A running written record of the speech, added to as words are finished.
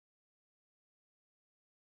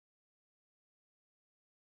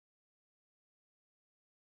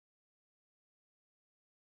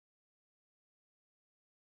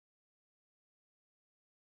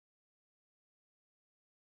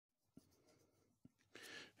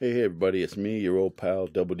Hey everybody, it's me, your old pal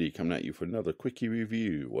Double D, coming at you for another quickie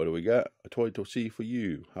review. What do we got? A toy to see for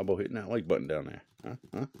you. How about hitting that like button down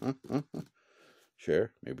there?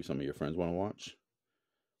 Share. Maybe some of your friends want to watch.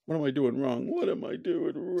 What am I doing wrong? What am I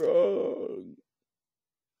doing wrong?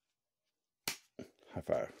 High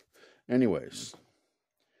five. Anyways,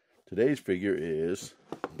 today's figure is,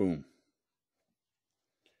 boom,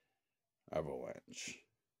 Avalanche.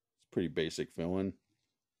 It's pretty basic villain.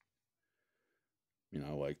 You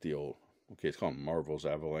know, like the old, okay, it's called Marvel's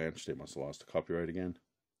Avalanche. They must have lost the copyright again.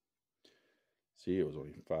 See, it was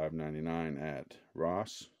only $5.99 at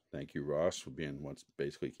Ross. Thank you, Ross, for being what's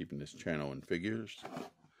basically keeping this channel in figures.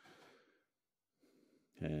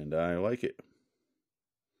 And I like it.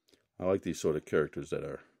 I like these sort of characters that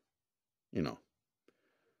are, you know,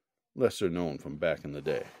 lesser known from back in the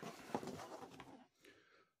day.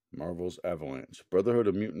 Marvel's Avalanche. Brotherhood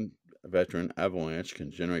of Mutant veteran Avalanche can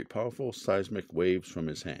generate powerful seismic waves from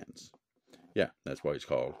his hands. Yeah, that's why he's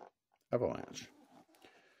called Avalanche.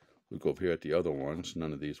 Look over here at the other ones.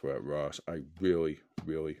 None of these were at Ross. I really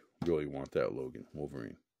want that Logan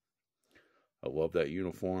Wolverine. I love that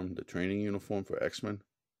uniform, the training uniform for X-Men.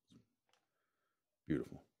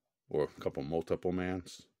 Beautiful. Or a couple multiple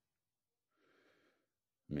mans.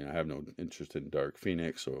 I mean, I have no interest in Dark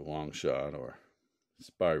Phoenix or Longshot or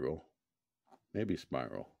Spiral. Maybe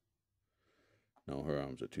Spiral. No, her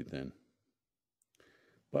arms are too thin.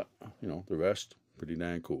 But, you know, the rest, pretty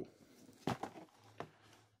dang cool.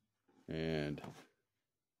 And,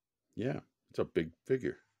 yeah, it's a big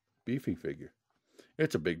figure. Beefy figure.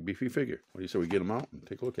 It's a big, beefy figure. What do you say we get them out and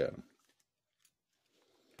take a look at them?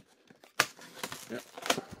 Yeah.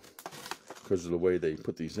 Because of the way they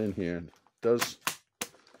put these in here,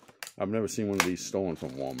 I've never seen one of these stolen from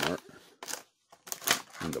Walmart.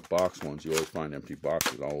 In the box ones, you always find empty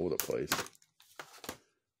boxes all over the place.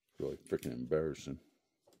 Really freaking embarrassing.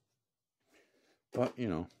 But, you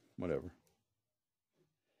know, whatever.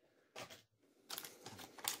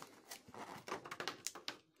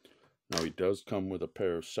 Now, he does come with a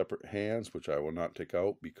pair of separate hands, which I will not take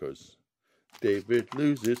out because David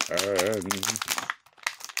loses hands.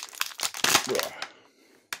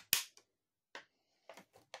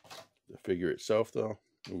 The figure itself, though,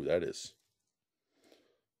 ooh, that's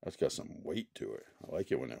got some weight to it. I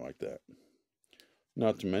like it when they're like that.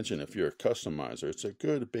 Not to mention, if you're a customizer, it's a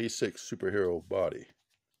good basic superhero body.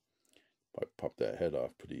 I pop that head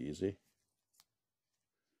off pretty easy.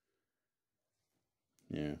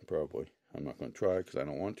 Yeah, probably. I'm not going to try because I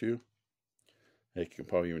don't want to. Heck, you can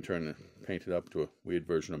probably even paint it up to a weird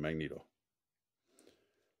version of Magneto.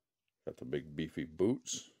 Got the big beefy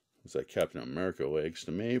boots. It's like Captain America legs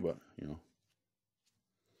to me, but, you know.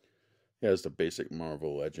 He has the basic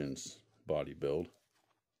Marvel Legends body build.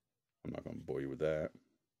 I'm not going to bore you with that.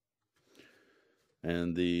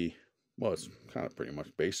 And well, it's kind of pretty much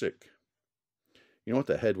basic. You know what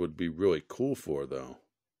the head would be really cool for, though?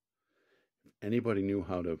 If anybody knew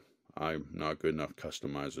how to, I'm not good enough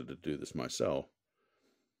customizer to do this myself,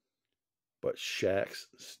 but Shaq's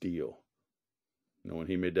steel. You know when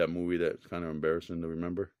he made that movie that's kind of embarrassing to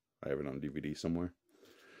remember? I have it on DVD somewhere.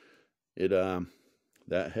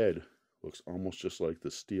 That head looks almost just like the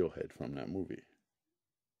steel head from that movie.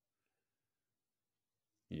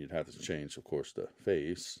 You'd have to change, of course, the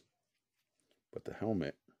face, but the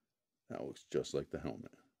helmet, that looks just like the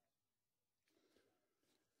helmet.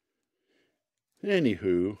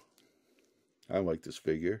 Anywho, I like this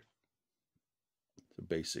figure. It's a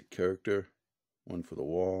basic character, one for the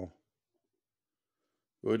wall.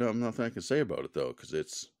 Really, nothing I can say about it, though, because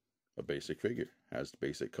it's a basic figure. It has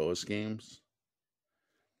basic color schemes.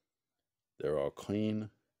 They're all clean.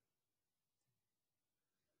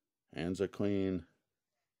 Hands are clean.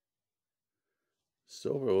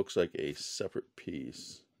 Silver looks like a separate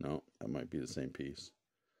piece. No, that might be the same piece.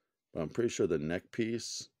 But I'm pretty sure the neck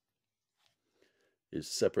piece is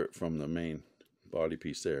separate from the main body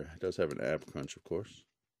piece there. It does have an ab crunch, of course.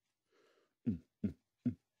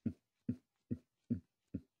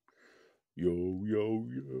 Yo, yo,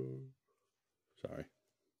 yo. Sorry.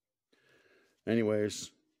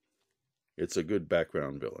 Anyways, it's a good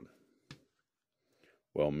background villain.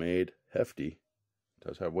 Well made, hefty.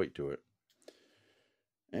 Does have weight to it.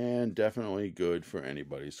 And definitely good for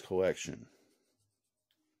anybody's collection.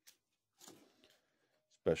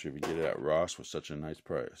 Especially if you get it at Ross for such a nice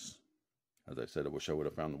price. As I said, I wish I would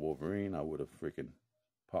have found the Wolverine. I would have freaking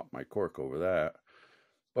popped my cork over that.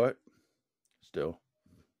 But still,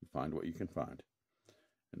 you find what you can find.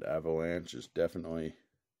 And Avalanche is definitely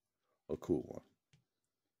a cool one.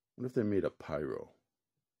 What if they made a Pyro?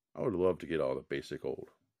 I would love to get all the basic old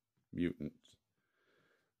mutants.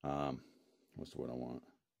 What's the word I want?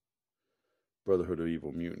 Brotherhood of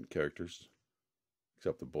Evil Mutant characters,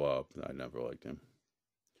 except the Blob. I never liked him.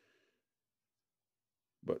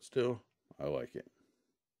 But still, I like it.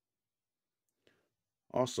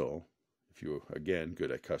 Also, if you were, again,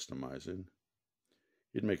 good at customizing,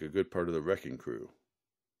 you'd make a good part of the Wrecking Crew.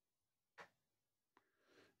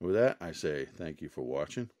 With that, I say thank you for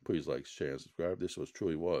watching. Please like, share, and subscribe. This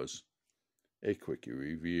truly was a quickie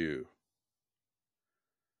review.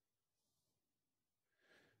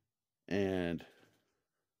 And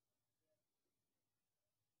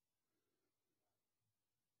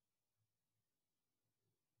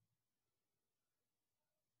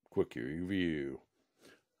quickie review.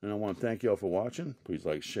 And I want to thank you all for watching. Please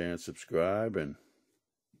like, share, and subscribe. And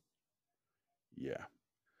yeah.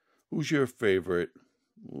 Who's your favorite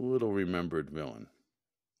little remembered villain?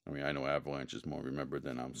 I mean, I know Avalanche is more remembered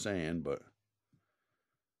than I'm saying, but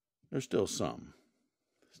there's still some.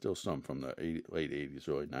 Still some from the late 80s,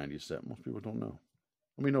 early 90s that most people don't know.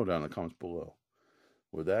 Let me know down in the comments below.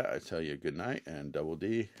 With that, I tell you good night, and Double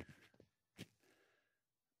D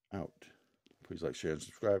out. Please like, share, and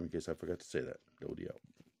subscribe in case I forgot to say that. Double D out.